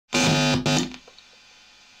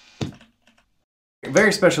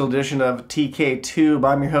very special edition of TK Tube.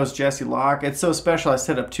 I'm your host, Jesse Locke. It's so special I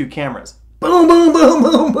set up 2 cameras. Boom, boom, boom,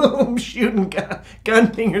 boom, boom, shooting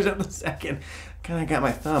gun fingers at the second. Kinda got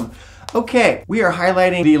my thumb. Okay, we are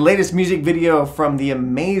highlighting the latest music video from the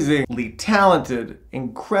amazingly talented,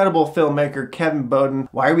 incredible filmmaker Kevin Bodin.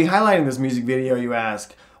 Why are we highlighting this music video, you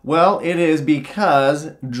ask? Well, it is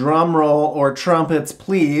because, drum roll or trumpets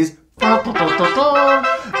please,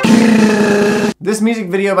 this music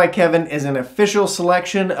video by Kevin is an official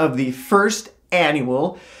selection of the first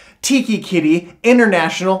annual TikiKiti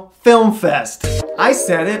International Film Fest. I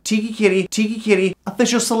said it. TikiKiti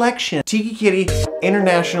official selection. TikiKiti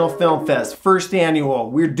International Film Fest, first annual.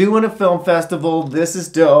 We're doing a film festival. This is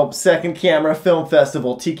dope. Second camera film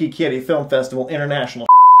festival. TikiKiti Film Festival International.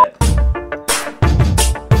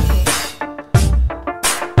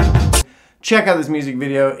 Check out this music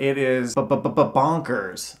video. It is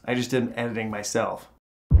bonkers. I just did editing myself.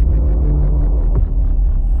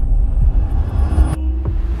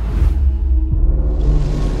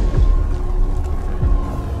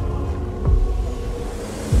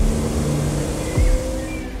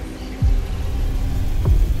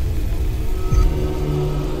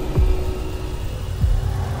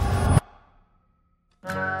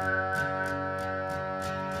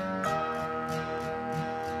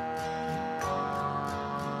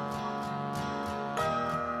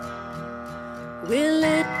 We're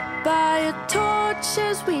lit by a torch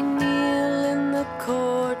as we kneel in the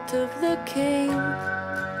court of the king.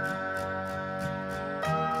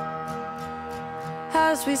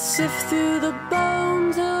 As we sift through the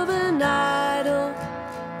bones of an idol,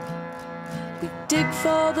 we dig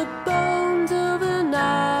for the bones of an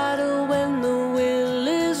idol when the will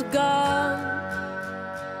is gone.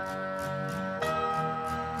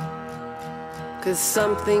 'Cause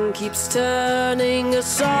something keeps turning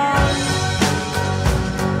us on.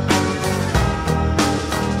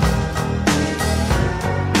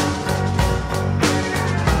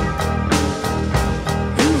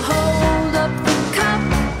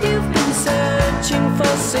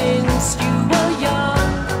 Since you were young,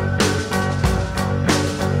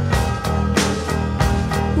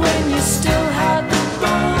 when you still had the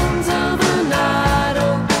bones of an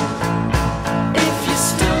idol, if you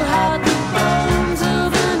still had the bones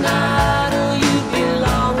of an idol, you'd be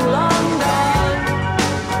long, long gone.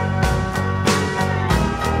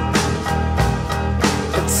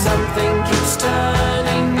 But something keeps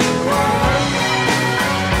turning you on.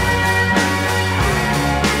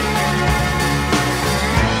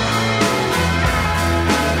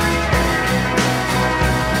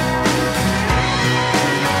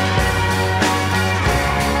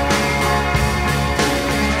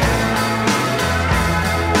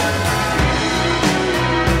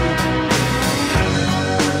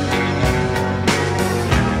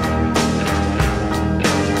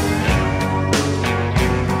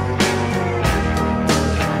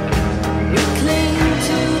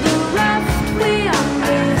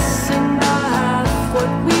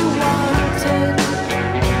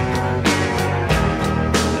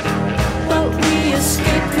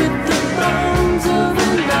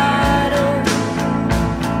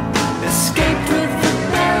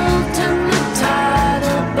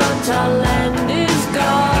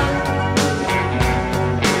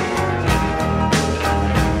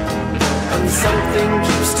 Something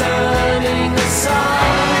keeps turning us on.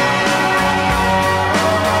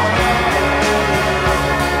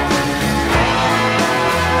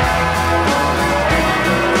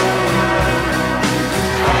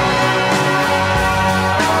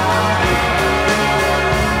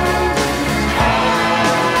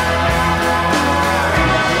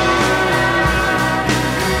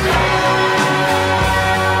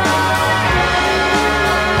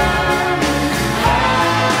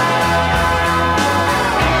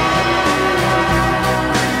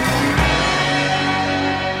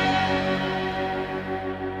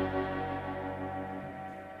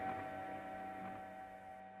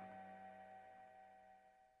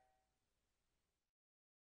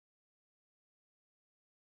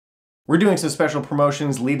 We're doing some special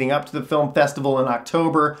promotions leading up to the film festival in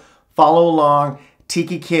October. Follow along,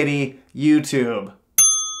 TikiKiti, YouTube,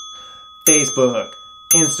 Facebook,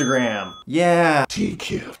 Instagram. Yeah.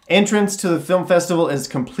 TQ. Entrance to the film festival is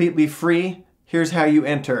completely free. Here's how you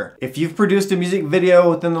enter. If you've produced a music video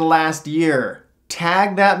within the last year,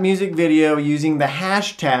 tag that music video using the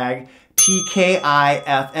hashtag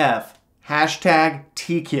TKIFF. Hashtag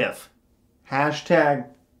TKIF. Hashtag.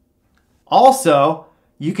 Also,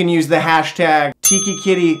 you can use the hashtag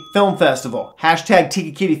TikiKiti Film Festival. Hashtag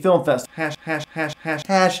TikiKiti Film Festival.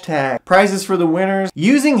 Hashtag. Prizes for the winners.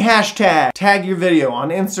 Using hashtag. Tag your video on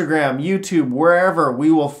Instagram, YouTube, wherever.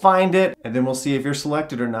 We will find it, and then we'll see if you're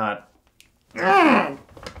selected or not.